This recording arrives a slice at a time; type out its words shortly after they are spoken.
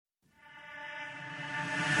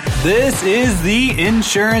This is the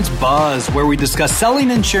Insurance Buzz, where we discuss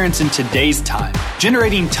selling insurance in today's time,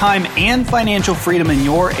 generating time and financial freedom in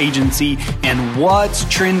your agency, and what's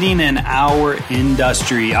trending in our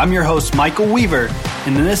industry. I'm your host, Michael Weaver,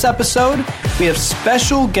 and in this episode, we have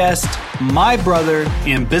special guest, my brother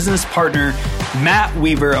and business partner, Matt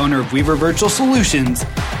Weaver, owner of Weaver Virtual Solutions,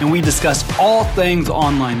 and we discuss all things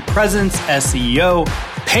online presence, SEO,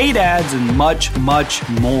 paid ads, and much, much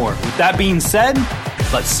more. With that being said,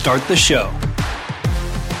 let's start the show.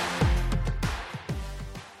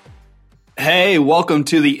 Hey, welcome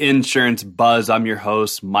to the Insurance Buzz. I'm your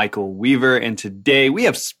host, Michael Weaver, and today we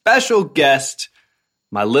have special guest,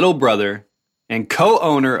 my little brother and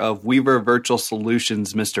co-owner of Weaver Virtual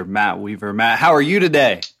Solutions, Mr. Matt Weaver. Matt, how are you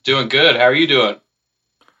today? Doing good. How are you doing?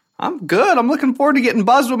 I'm good. I'm looking forward to getting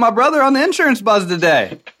buzzed with my brother on the Insurance Buzz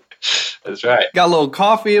today. That's right. Got a little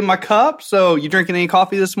coffee in my cup. So you drinking any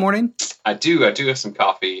coffee this morning? I do have some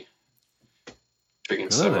coffee.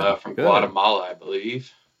 Drinking some from Guatemala, I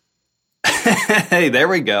believe. Hey, there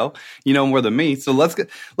we go. You know more than me. So let's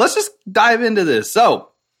just dive into this. So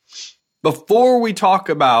before we talk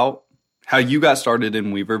about how you got started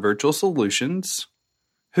in Weaver Virtual Solutions,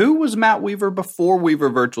 who was Matt Weaver before Weaver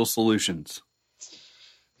Virtual Solutions?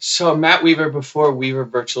 So Matt Weaver before Weaver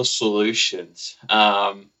Virtual Solutions.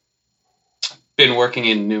 Been working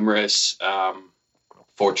in numerous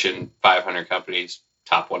Fortune 500 companies,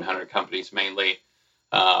 top 100 companies mainly.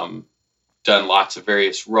 Done lots of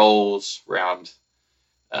various roles around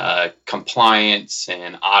compliance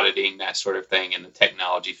and auditing, that sort of thing in the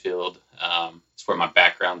technology field. It's where my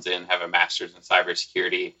background's in. Have a master's in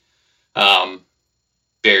cybersecurity,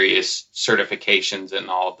 various certifications in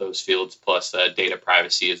all of those fields, plus data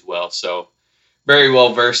privacy as well. So very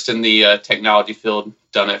well versed in the technology field.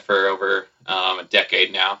 Done it for over a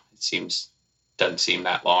decade now. Doesn't seem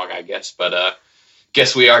that long, I guess, but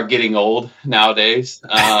guess we are getting old nowadays.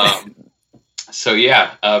 So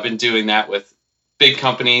yeah, I've been doing that with big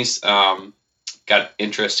companies. Got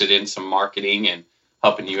interested in some marketing and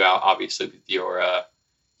helping you out, obviously, with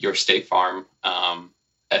your State Farm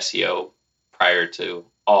SEO prior to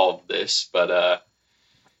all of this. But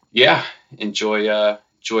yeah, enjoy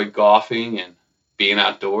golfing and being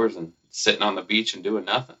outdoors and sitting on the beach and doing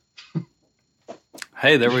nothing.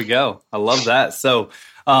 Hey, there we go. I love that. So,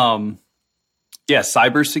 yeah,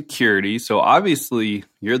 cybersecurity. So obviously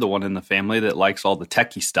you're the one in the family that likes all the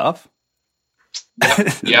techie stuff.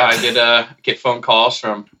 Yeah, I get phone calls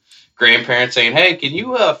from grandparents saying, "Hey, can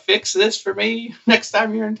you fix this for me next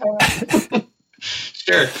time you're in town?"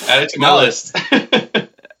 Sure, add it to my list.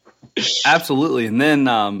 Absolutely. And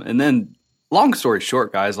then long story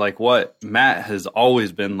short, guys, like what Matt has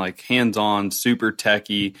always been like hands-on, super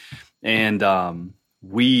techie. And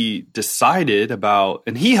we decided about,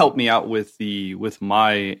 and he helped me out with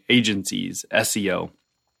my agency's SEO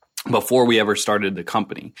before we ever started the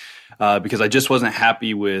company, because I just wasn't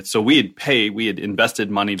happy with. So we had invested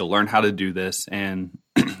money to learn how to do this, and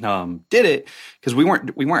did it because we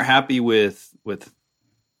weren't happy with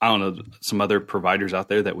I don't know, some other providers out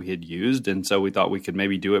there that we had used. And so we thought we could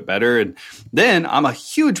maybe do it better. And then I'm a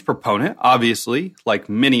huge proponent, obviously, like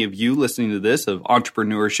many of you listening to this, of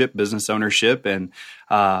entrepreneurship, business ownership, and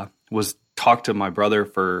was talked to my brother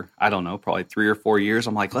for, I don't know, probably 3 or 4 years.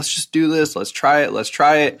 I'm like, let's just do this. Let's try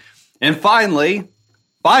it. And finally,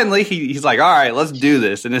 he's like, all right, let's do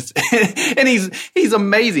this. And it's, and he's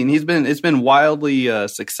amazing. It's been wildly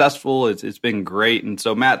successful. It's been great. And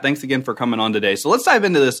so Matt, thanks again for coming on today. So let's dive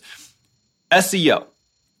into this SEO.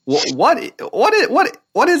 What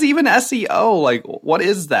is even SEO? Like, what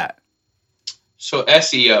is that? So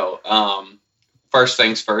SEO, first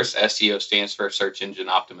things first, SEO stands for search engine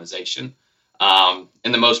optimization.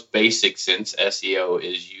 In the most basic sense, SEO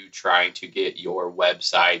is you trying to get your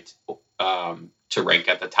website, to rank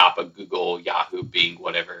at the top of Google, Yahoo, Bing,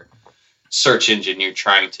 whatever search engine you're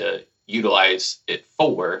trying to utilize it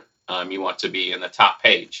for. You want to be in the top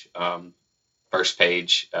page, first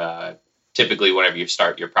page. Typically, whenever you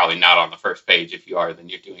start, you're probably not on the first page. If you are, then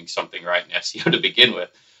you're doing something right in SEO to begin with.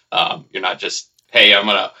 You're not just, hey,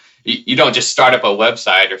 you don't just start up a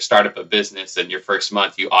website or start up a business and your first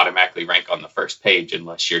month you automatically rank on the first page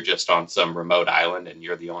unless you're just on some remote island and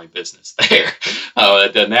you're the only business there.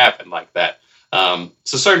 It doesn't happen like that.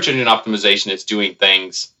 So search engine optimization is doing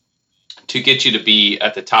things to get you to be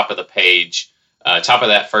at the top of the page, top of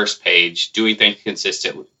that first page, doing things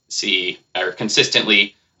consistently,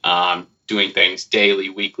 doing things daily,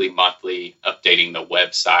 weekly, monthly, updating the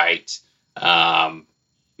website,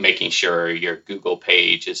 making sure your Google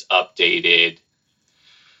page is updated.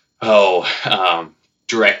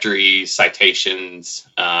 Directories, citations,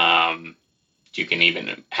 You can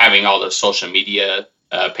even having all those social media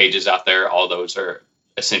pages out there. All those are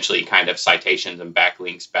essentially kind of citations and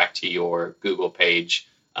backlinks back to your Google page.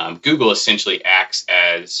 Google essentially acts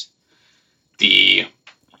as the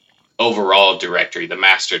overall directory, the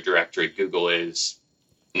master directory. Google is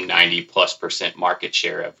 90+% market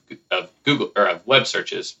share of Google or of web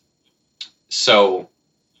searches. So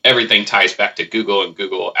everything ties back to Google, and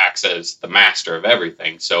Google acts as the master of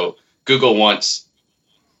everything. So Google wants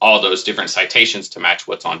all those different citations to match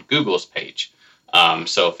what's on Google's page.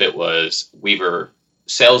 So if it was Weaver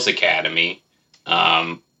Sales Academy,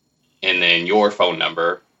 and then your phone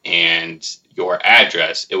number and your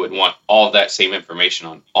address, it would want all of that same information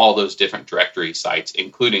on all those different directory sites,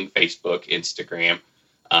 including Facebook, Instagram,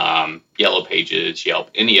 Yellow Pages, Yelp,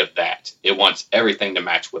 any of that. It wants everything to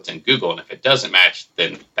match what's in Google. And if it doesn't match,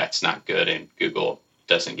 then that's not good. And Google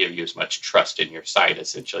doesn't give you as much trust in your site,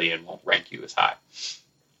 essentially, and won't rank you as high.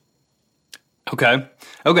 Okay.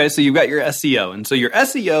 So you've got your SEO. And so your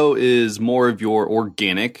SEO is more of your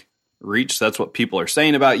organic reach. So that's what people are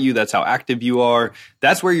saying about you. That's how active you are.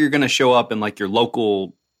 That's where you're going to show up in like your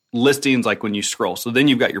local listings, like when you scroll. So then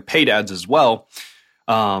you've got your paid ads as well.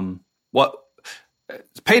 Paid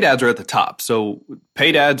ads are at the top. So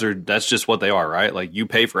paid ads that's just what they are, right? Like you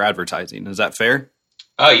pay for advertising. Is that fair?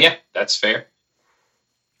 Yeah, that's fair.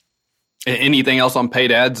 Anything else on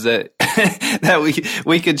paid ads that that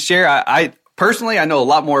we could share? I personally, I know a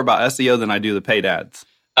lot more about SEO than I do the paid ads.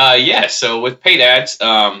 Yeah. So with paid ads,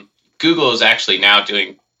 Google is actually now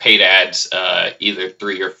doing paid ads, either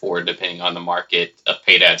 3 or 4, depending on the market, of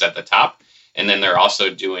paid ads at the top. And then they're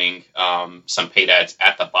also doing some paid ads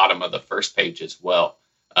at the bottom of the first page as well.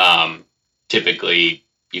 Typically,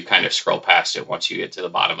 you kind of scroll past it once you get to the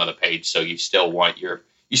bottom of the page. So you still want your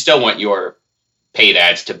paid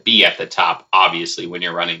ads to be at the top, obviously, when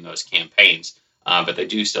you're running those campaigns. But they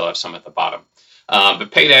do still have some at the bottom.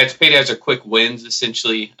 But paid ads are quick wins,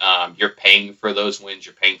 essentially. You're paying for those wins.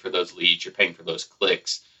 You're paying for those leads. You're paying for those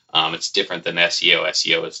clicks. It's different than SEO.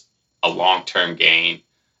 SEO is a long-term game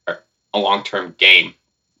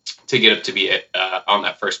to get up to be on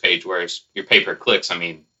that first page, whereas your pay-per-clicks, I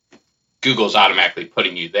mean, Google's automatically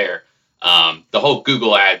putting you there. The whole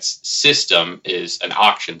Google Ads system is an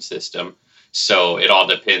auction system, so it all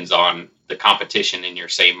depends on the competition in your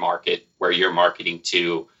same market where you're marketing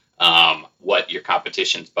to, what your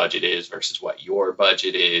competition's budget is versus what your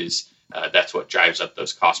budget is. That's what drives up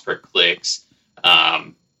those cost per clicks.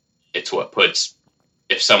 It's what puts,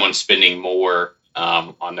 if someone's spending more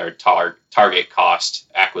on their target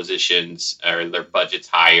cost acquisitions, or their budget's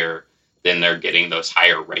higher, then they're getting those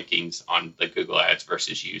higher rankings on the Google Ads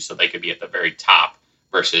versus you. So they could be at the very top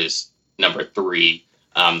versus number 3,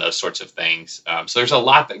 those sorts of things. So there's a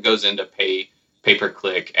lot that goes into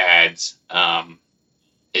pay-per-click ads.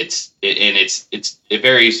 It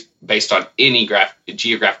varies based on any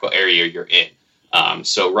geographical area you're in.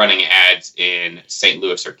 So running ads in St.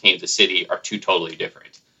 Louis or Kansas City are 2 totally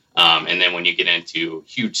different. And then when you get into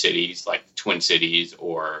huge cities like the Twin Cities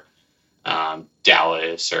or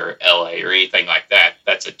Dallas or LA or anything like that,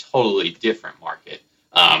 that's a totally different market.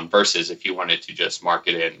 Versus if you wanted to just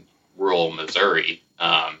market in rural Missouri,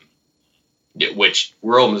 which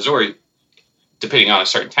rural Missouri, depending on a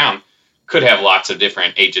certain town, could have lots of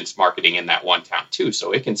different agents marketing in that one town too.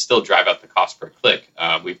 So it can still drive up the cost per click.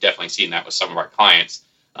 We've definitely seen that with some of our clients.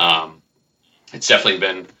 It's definitely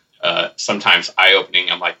been sometimes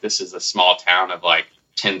eye-opening. I'm like, this is a small town of like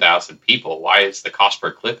 10,000 people. Why is the cost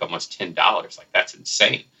per click almost $10? Like, that's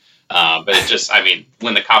insane. But it just, I mean,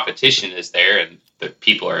 when the competition is there and the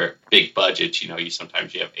people are big budgets,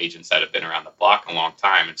 sometimes you have agents that have been around the block a long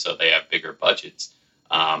time, and so they have bigger budgets,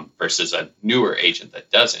 versus a newer agent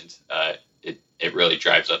that doesn't. It really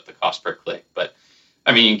drives up the cost per click. But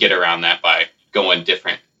I mean, you can get around that by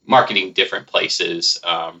marketing different places,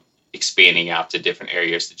 expanding out to different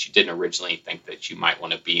areas that you didn't originally think that you might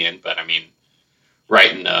want to be in. But I mean,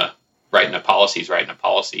 writing a policy is writing a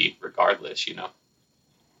policy regardless,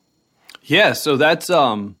 Yeah, so that's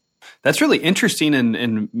really interesting,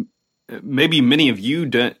 and maybe many of you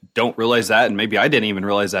don't realize that, and maybe I didn't even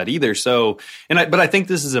realize that either. So, but I think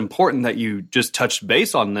this is important that you just touched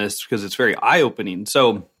base on this, because it's very eye-opening.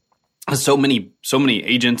 So many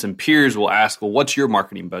agents and peers will ask, well, what's your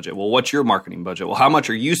marketing budget? Well, what's your marketing budget? Well, how much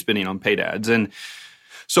are you spending on paid ads? And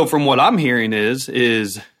so from what I'm hearing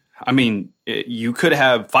is I mean, you could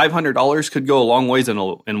have $500 could go a long ways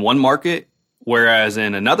in one market, whereas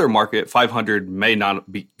in another market, $500 may not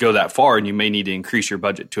go that far, and you may need to increase your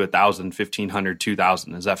budget to $1,000, $1,500,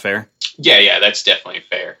 $2,000. Is that fair? Yeah, that's definitely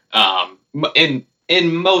fair.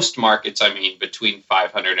 In most markets, I mean, between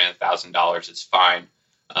 $500 and $1,000 is fine.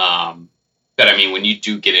 But But I mean, when you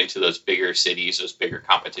do get into those bigger cities, those bigger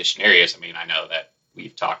competition areas, I mean, I know that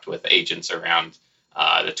we've talked with agents around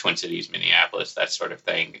the Twin Cities, Minneapolis, that sort of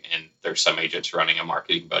thing. And there's some agents running a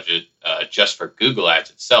marketing budget just for Google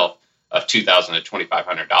Ads itself of $2,000 to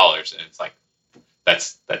 $2,500. And it's like,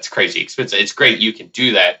 that's crazy expensive. It's great you can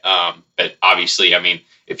do that. But obviously, I mean,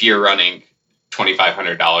 if you're running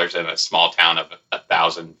 $2,500 in a small town of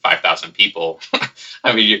 1,000, 5,000 people,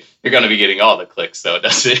 I mean, you're going to be getting all the clicks. So it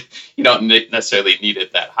doesn't, you don't necessarily need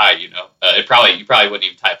it that high. You probably wouldn't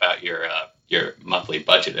even type out your monthly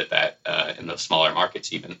budget at that in those smaller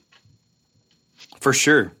markets even. For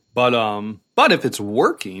sure. But if it's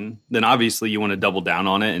working, then obviously you want to double down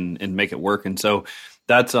on it and make it work. And so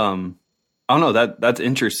that's I don't know, that's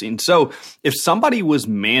interesting. So if somebody was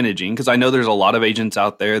managing, because I know there's a lot of agents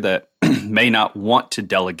out there that may not want to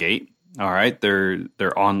delegate, all right, their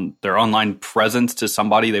online presence to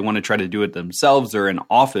somebody, they want to try to do it themselves, they're in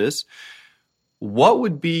office. What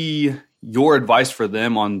would be your advice for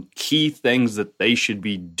them on key things that they should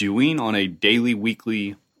be doing on a daily,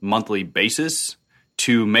 weekly, monthly basis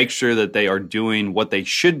to make sure that they are doing what they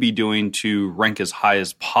should be doing to rank as high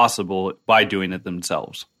as possible by doing it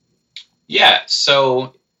themselves? Yeah,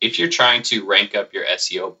 so if you're trying to rank up your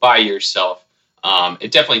SEO by yourself, it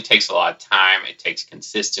definitely takes a lot of time. It takes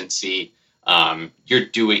consistency.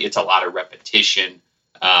 It's a lot of repetition,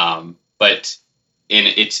 but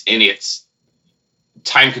it's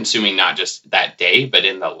time consuming, not just that day, but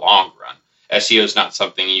in the long run. SEO is not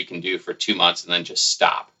something you can do for 2 months and then just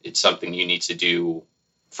stop. It's something you need to do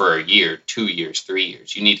for a year, 2 years, 3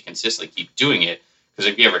 years. You need to consistently keep doing it, because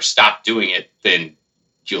if you ever stop doing it, then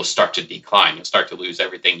you'll start to decline. You'll start to lose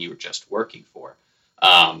everything you were just working for.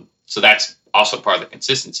 So that's also part of the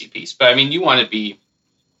consistency piece. But I mean, you want to be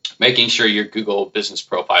making sure your Google business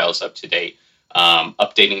profile is up to date,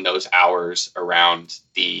 updating those hours around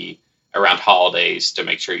holidays to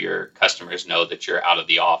make sure your customers know that you're out of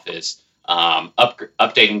the office,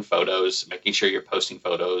 updating photos, making sure you're posting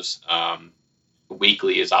photos.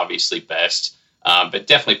 Weekly is obviously best, but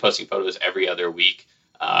definitely posting photos every other week.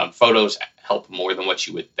 Photos help more than what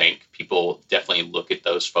you would think. People definitely look at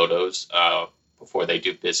those photos before they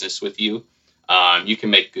do business with you. You can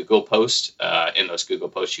make Google posts. In those Google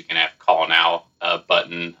posts, you can have call now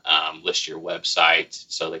button, list your website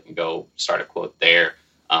so they can go start a quote there.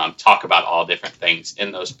 Talk about all different things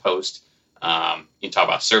in those posts. You can talk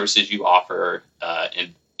about services you offer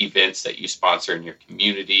and events that you sponsor in your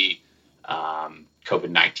community.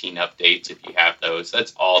 COVID-19 updates, if you have those,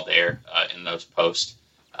 that's all there in those posts.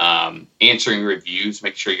 Answering reviews,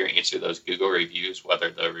 make sure you answer those Google reviews, whether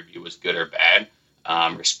the review was good or bad.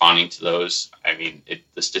 Responding to those. I mean,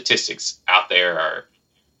 the statistics out there are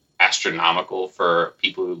astronomical for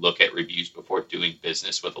people who look at reviews before doing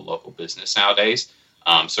business with a local business nowadays.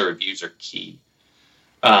 So reviews are key.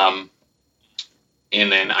 And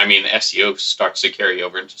then, I mean, SEO starts to carry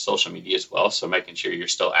over into social media as well. So making sure you're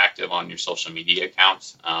still active on your social media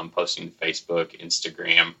accounts, posting to Facebook,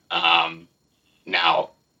 Instagram.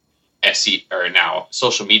 Now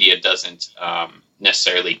social media doesn't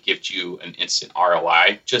necessarily give you an instant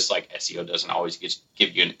ROI, just like SEO doesn't always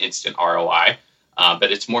give you an instant ROI.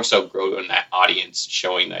 But it's more so growing that audience,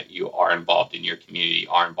 showing that you are involved in your community,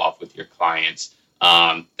 are involved with your clients,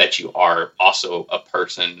 that you are also a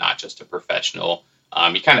person, not just a professional.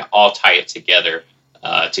 You kind of all tie it together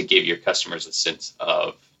to give your customers a sense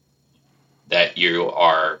of that you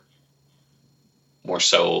are more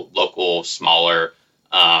so local, smaller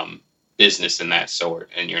business in that sort,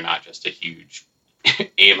 and you're not just a huge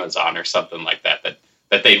Amazon or something like that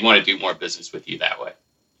they'd want to do more business with you that way.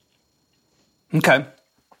 Okay.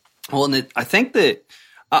 Well, and I think that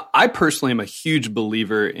I personally am a huge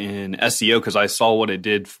believer in SEO because I saw what it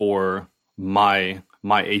did for my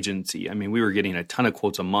agency. I mean, we were getting a ton of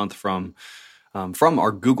quotes a month from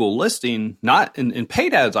our Google listing, not in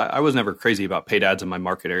paid ads. I was never crazy about paid ads in my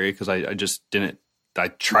market area because I just didn't. I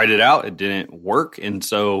tried it out. It didn't work. And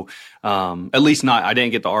so, at least I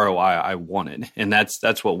didn't get the ROI I wanted. And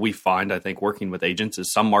that's what we find, I think, working with agents is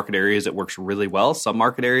some market areas it works really well. Some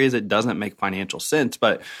market areas it doesn't make financial sense.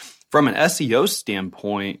 But from an SEO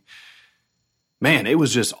standpoint, man, it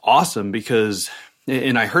was just awesome because,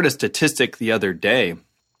 and I heard a statistic the other day,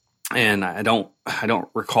 and I don't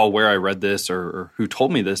recall where I read this or who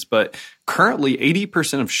told me this, but currently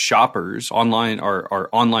 80% of shoppers online are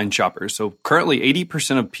online shoppers. So currently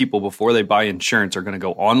 80% of people before they buy insurance are going to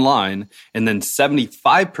go online, and then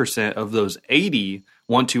 75% of those 80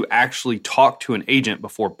 want to actually talk to an agent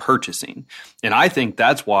before purchasing. And I think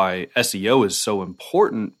that's why SEO is so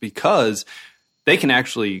important, because they can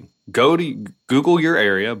actually go to Google your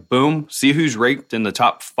area, boom, see who's ranked in the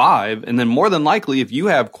top 5. And then more than likely, if you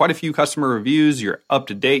have quite a few customer reviews, you're up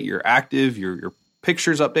to date, you're active, your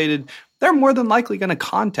picture's updated, they're more than likely going to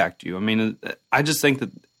contact you. I mean, I just think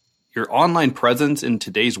that your online presence in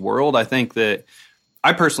today's world, I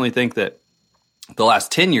personally think that the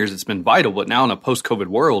last 10 years it's been vital, but now in a post-COVID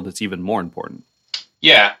world, it's even more important.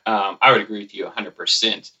 Yeah, I would agree with you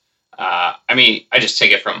 100%. I mean, I just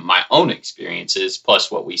take it from my own experiences, plus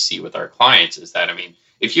what we see with our clients is that, I mean,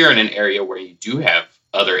 if you're in an area where you do have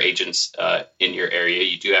other agents in your area,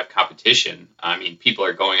 you do have competition. I mean, people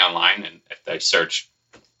are going online and if they search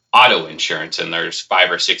auto insurance and there's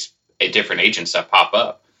 5 or 6 different agents that pop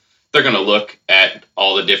up, they're going to look at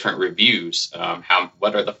all the different reviews.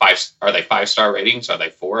 What are the 5? Are they 5-star ratings? Are they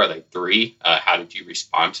 4? Are they 3? How did you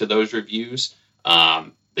respond to those reviews?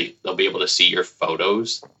 They'll be able to see your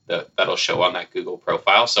photos that'll show on that Google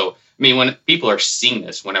profile. So, I mean, when people are seeing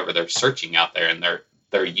this, whenever they're searching out there and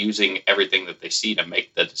they're using everything that they see to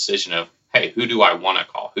make the decision of, hey, who do I want to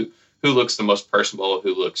call? Who looks the most personable?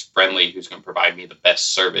 Who looks friendly? Who's going to provide me the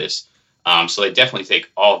best service? So they definitely take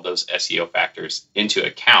all of those SEO factors into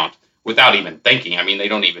account without even thinking. I mean, they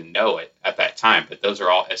don't even know it at that time, but those are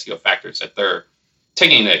all SEO factors that they're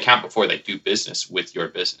taking into account before they do business with your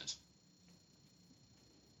business.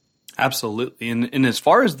 Absolutely. And as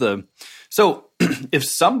far as so if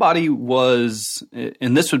somebody was,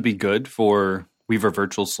 and this would be good for Weaver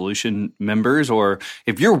Virtual Solution members, or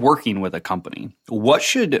if you're working with a company, what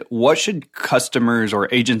should customers or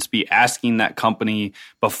agents be asking that company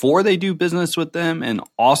before they do business with them, and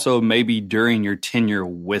also maybe during your tenure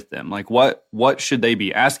with them? Like what should they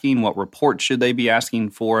be asking? What reports should they be asking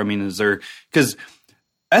for? I mean, because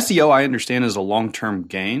SEO, I understand, is a long-term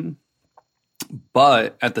gain,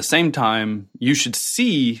 but at the same time, you should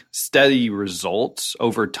see steady results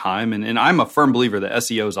over time. And I'm a firm believer that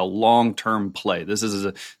SEO is a long-term play. This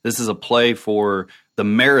is a play for the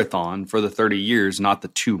marathon, for the 30 years, not the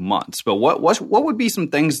 2 months. But what would be some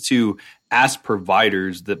things to ask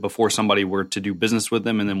providers that before somebody were to do business with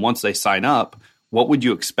them, and then once they sign up, what would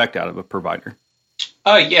you expect out of a provider?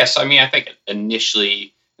 Yes. I mean, I think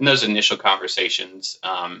initially, in those initial conversations,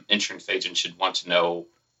 insurance agents should want to know,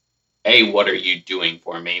 what are you doing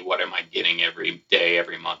for me? What am I getting every day,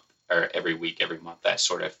 every month, or every week, every month, that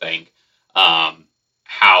sort of thing.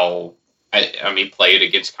 Play it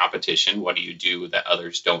against competition. What do you do that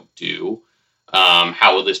others don't do?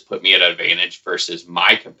 How will this put me at an advantage versus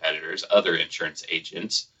my competitors, other insurance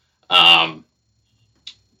agents?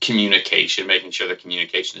 Communication, making sure the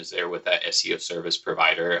communication is there with that SEO service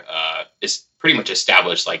provider is pretty much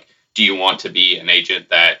established. Like, do you want to be an agent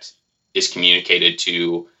that is communicated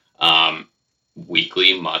to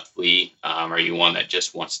weekly, monthly? Are you one that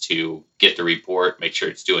just wants to get the report, make sure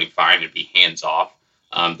it's doing fine, and be hands off?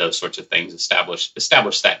 Those sorts of things.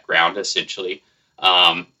 Establish that ground essentially.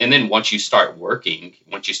 And then once you start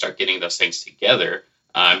getting those things together,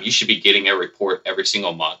 you should be getting a report every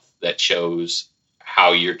single month that shows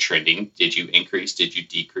how you're trending. Did you increase? Did you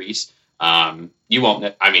decrease? You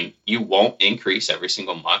won't increase every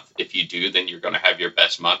single month. If you do, then you're going to have your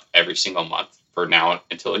best month every single month for now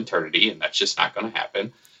until eternity, and that's just not going to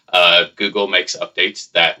happen. Google makes updates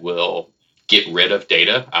that will get rid of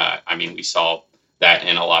data. We saw that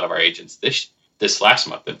in a lot of our agents this last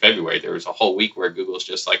month in February. There was a whole week where Google's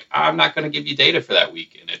just like, I'm not going to give you data for that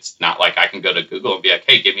week. And it's not like I can go to Google and be like,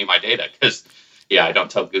 hey, give me my data, because I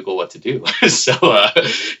don't tell Google what to do. So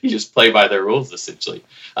you just play by their rules, essentially.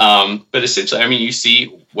 But essentially, you see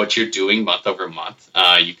what you're doing month over month.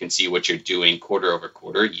 You can see what you're doing quarter over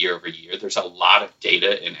quarter, year over year. There's a lot of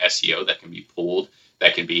data in SEO that can be pulled,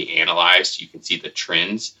 that can be analyzed. You can see the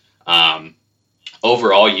trends.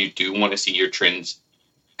 Overall, you do want to see your trends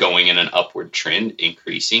going in an upward trend,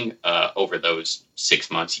 increasing over those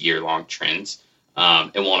 6 months, year-long trends.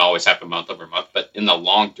 It won't always happen month over month, but in the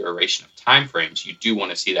long duration of time frames, you do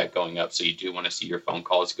want to see that going up. So you do want to see your phone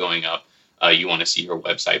calls going up. You want to see your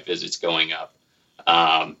website visits going up.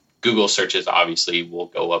 Google searches obviously will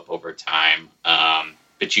go up over time,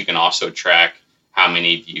 but you can also track how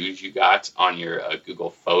many views you got on your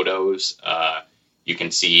Google Photos. You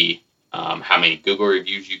can see how many Google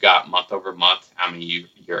reviews you got month over month, how many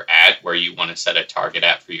you're at, where you want to set a target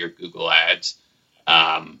at for your Google ads.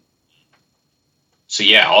 All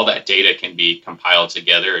that data can be compiled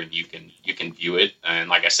together, and you can view it. And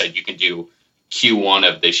like I said, you can do Q1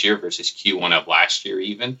 of this year versus Q1 of last year,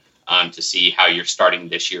 even to see how you're starting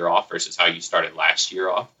this year off versus how you started last year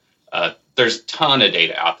off. There's a ton of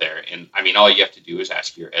data out there, and all you have to do is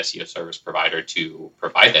ask your SEO service provider to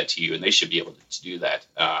provide that to you, and they should be able to do that.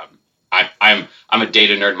 I'm a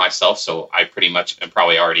data nerd myself, so I pretty much am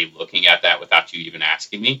probably already looking at that without you even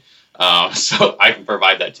asking me. So I can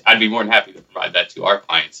provide that. I'd be more than happy to provide that to our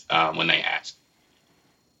clients when they ask.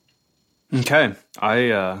 Okay.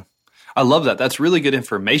 I love that. That's really good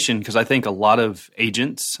information because I think a lot of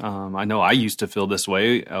agents, I know I used to feel this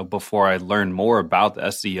way before I learned more about the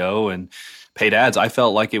SEO and paid ads. I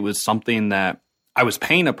felt like it was something that I was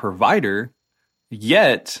paying a provider,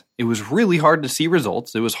 yet it was really hard to see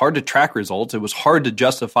results. It was hard to track results. It was hard to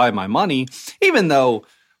justify my money, even though,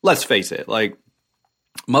 let's face it, like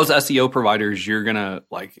most SEO providers, you're going to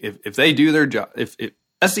like, if they do their job, if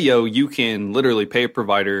SEO, you can literally pay a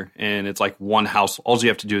provider and it's like one house. All you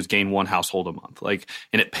have to do is gain one household a month, like,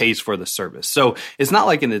 and it pays for the service. So it's not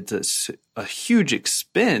like it's a huge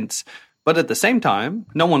expense, but at the same time,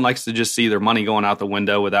 no one likes to just see their money going out the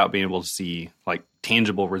window without being able to see like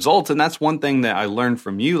tangible results. And that's one thing that I learned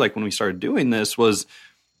from you, like when we started doing this was,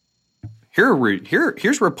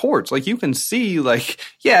 here's reports. Like you can see, like,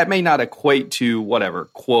 yeah, it may not equate to whatever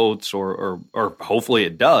quotes or hopefully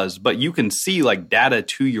it does, but you can see like data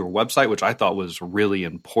to your website, which I thought was really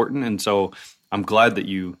important. And so I'm glad that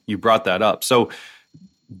you brought that up. So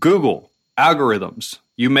Google algorithms,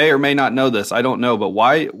 you may or may not know this. I don't know, but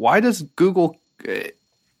why does Google,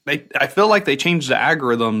 I feel like they changed the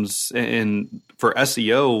algorithms for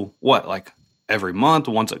SEO, like every month,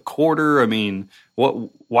 once a quarter? I mean,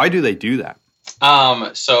 why do they do that?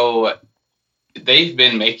 So they've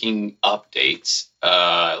been making updates.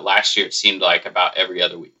 Last year, it seemed like about every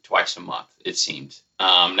other week, twice a month, it seemed.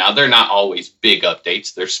 Now, they're not always big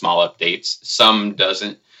updates. They're small updates. Some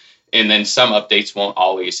doesn't. And then some updates won't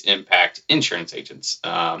always impact insurance agents.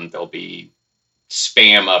 There'll be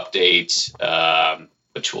spam updates,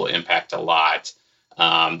 which will impact a lot.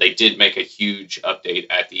 They did make a huge update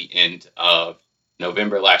at the end of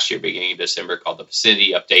November last year, beginning of December, called the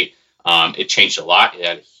Vicinity Update. It changed a lot. It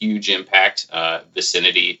had a huge impact.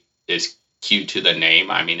 Vicinity is cued to the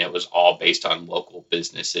name. I mean, it was all based on local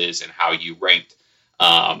businesses and how you ranked.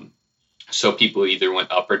 So people either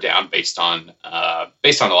went up or down based on a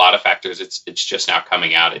lot of factors. It's just now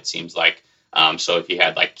coming out, it seems like. So if you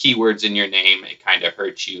had like keywords in your name, it kind of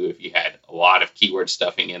hurt you. If you had a lot of keyword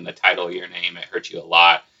stuffing in the title of your name, it hurt you a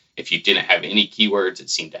lot. If you didn't have any keywords,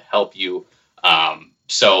 it seemed to help you.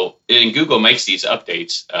 And Google makes these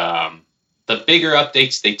updates. The bigger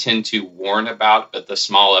updates they tend to warn about, but the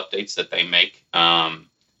small updates that they make,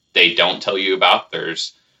 they don't tell you about.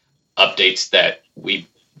 There's updates that we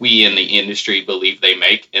in the industry believe they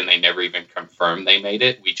make, and they never even confirm they made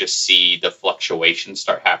it. We just see the fluctuations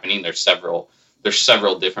start happening. There's several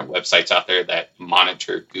different websites out there that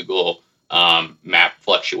monitor Google map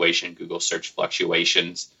fluctuation, Google search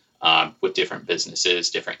fluctuations with different businesses,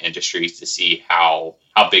 different industries to see how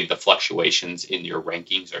big the fluctuations in your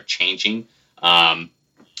rankings are changing. And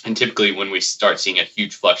typically when we start seeing a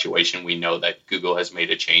huge fluctuation, we know that Google has made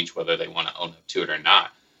a change, whether they want to own up to it or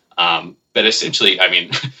not. But essentially, I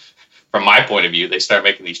mean, from my point of view, they start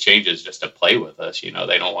making these changes just to play with us. You know,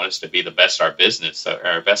 they don't want us to be the best our business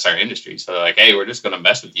or best our industry. So they're like, hey, we're just going to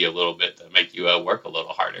mess with you a little bit to make you work a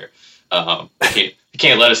little harder. You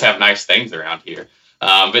can't let us have nice things around here.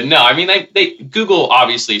 But no, I mean, Google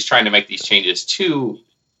obviously is trying to make these changes to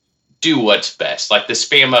do what's best. Like the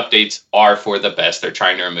spam updates are for the best. They're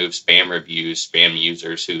trying to remove spam reviews, spam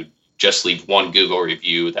users who just leave one Google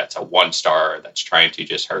review that's a 1-star that's trying to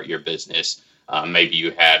just hurt your business. Maybe you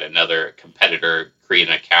had another competitor create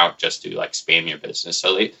an account just to like spam your business.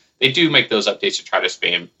 So they do make those updates to try to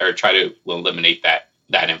spam or try to eliminate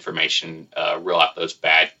that information, rule out those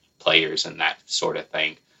bad players and that sort of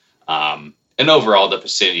thing. And overall, the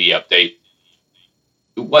Vicinity Update,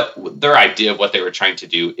 what their idea of what they were trying to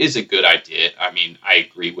do is a good idea. I mean, I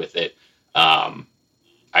agree with it.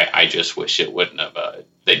 I just wish it wouldn't have.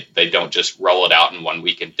 They don't just roll it out in 1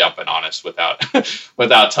 week and dump it on us without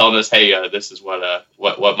without telling us, hey, this is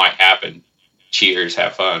what might happen. Cheers,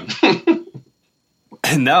 have fun.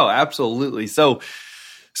 No, absolutely. So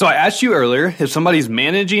I asked you earlier, if somebody's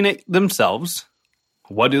managing it themselves,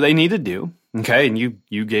 what do they need to do? Okay, and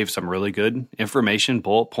you gave some really good information,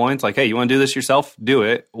 bullet points, like, hey, you want to do this yourself? Do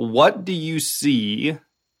it. What do you see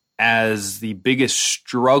as the biggest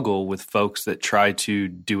struggle with folks that try to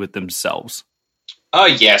do it themselves? Oh,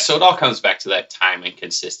 yeah. So it all comes back to that time and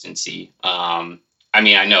consistency. I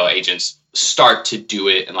mean, I know agents start to do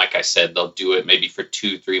it, and like I said, they'll do it maybe for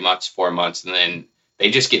 2, 3 months, 4 months, and then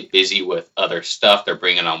they just get busy with other stuff. They're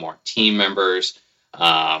bringing on more team members.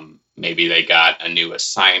 Maybe they got a new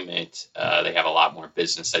assignment. They have a lot more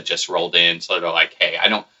business that just rolled in. So they're like, hey, I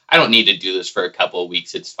don't need to do this for a couple of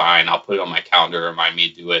weeks. It's fine. I'll put it on my calendar, remind me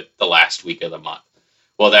to do it the last week of the month.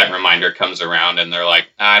 Well, that reminder comes around and they're like,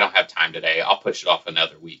 I don't have time today. I'll push it off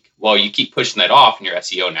another week. Well, you keep pushing that off and your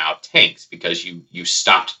SEO now tanks because you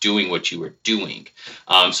stopped doing what you were doing.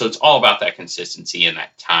 So it's all about that consistency and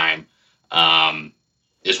that time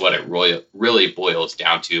is what it really boils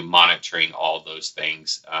down to, monitoring all those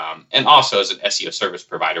things. And also as an SEO service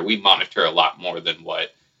provider, we monitor a lot more than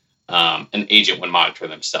what an agent would monitor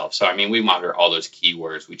themselves. So, I mean, we monitor all those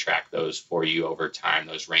keywords. We track those for you over time,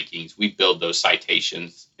 those rankings. We build those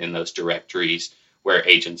citations in those directories where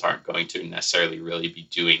agents aren't going to necessarily really be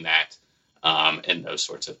doing that and those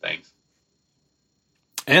sorts of things.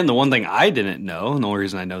 And the one thing I didn't know, and the only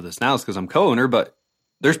reason I know this now is because I'm co-owner, but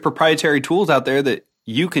there's proprietary tools out there that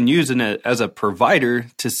you can use as a provider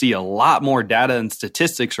to see a lot more data and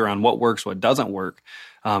statistics around what works, what doesn't work.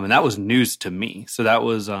 And that was news to me. So that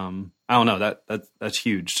was, I don't know, that's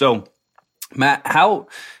huge. So Matt, how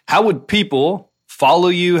would people follow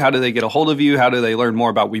you? How do they get a hold of you? How do they learn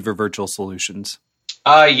more about Weaver Virtual Solutions?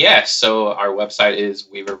 Yes. So our website is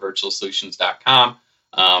weavervirtualsolutions.com.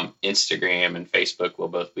 Instagram and Facebook will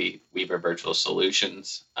both be Weaver Virtual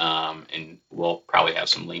Solutions. And we'll probably have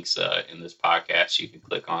some links in this podcast you can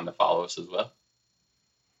click on to follow us as well.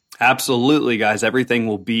 Absolutely, guys. Everything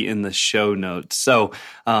will be in the show notes. So,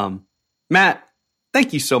 Matt,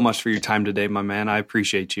 thank you so much for your time today, my man. I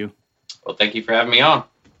appreciate you. Well, thank you for having me on.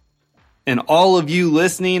 And all of you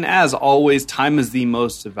listening, as always, time is the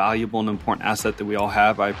most valuable and important asset that we all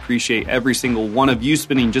have. I appreciate every single one of you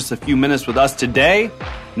spending just a few minutes with us today.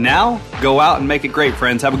 Now, go out and make it great,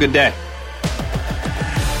 friends. Have a good day.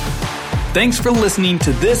 Thanks for listening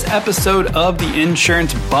to this episode of The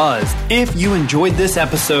Insurance Buzz. If you enjoyed this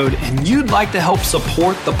episode and you'd like to help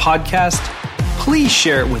support the podcast, please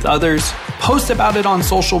share it with others, post about it on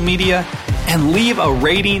social media, and leave a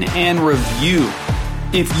rating and review.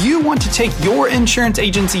 If you want to take your insurance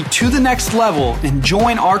agency to the next level and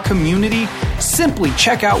join our community, simply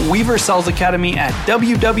check out Weaver Sales Academy at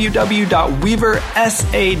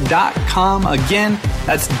www.weaversa.com. Again,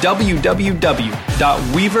 that's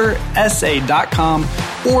www.weaversa.com,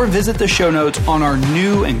 or visit the show notes on our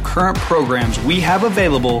new and current programs we have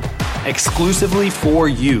available exclusively for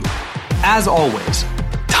you. As always,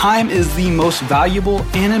 time is the most valuable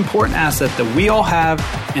and important asset that we all have,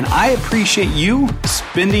 and I appreciate you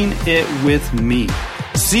spending it with me.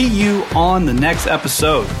 See you on the next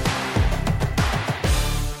episode.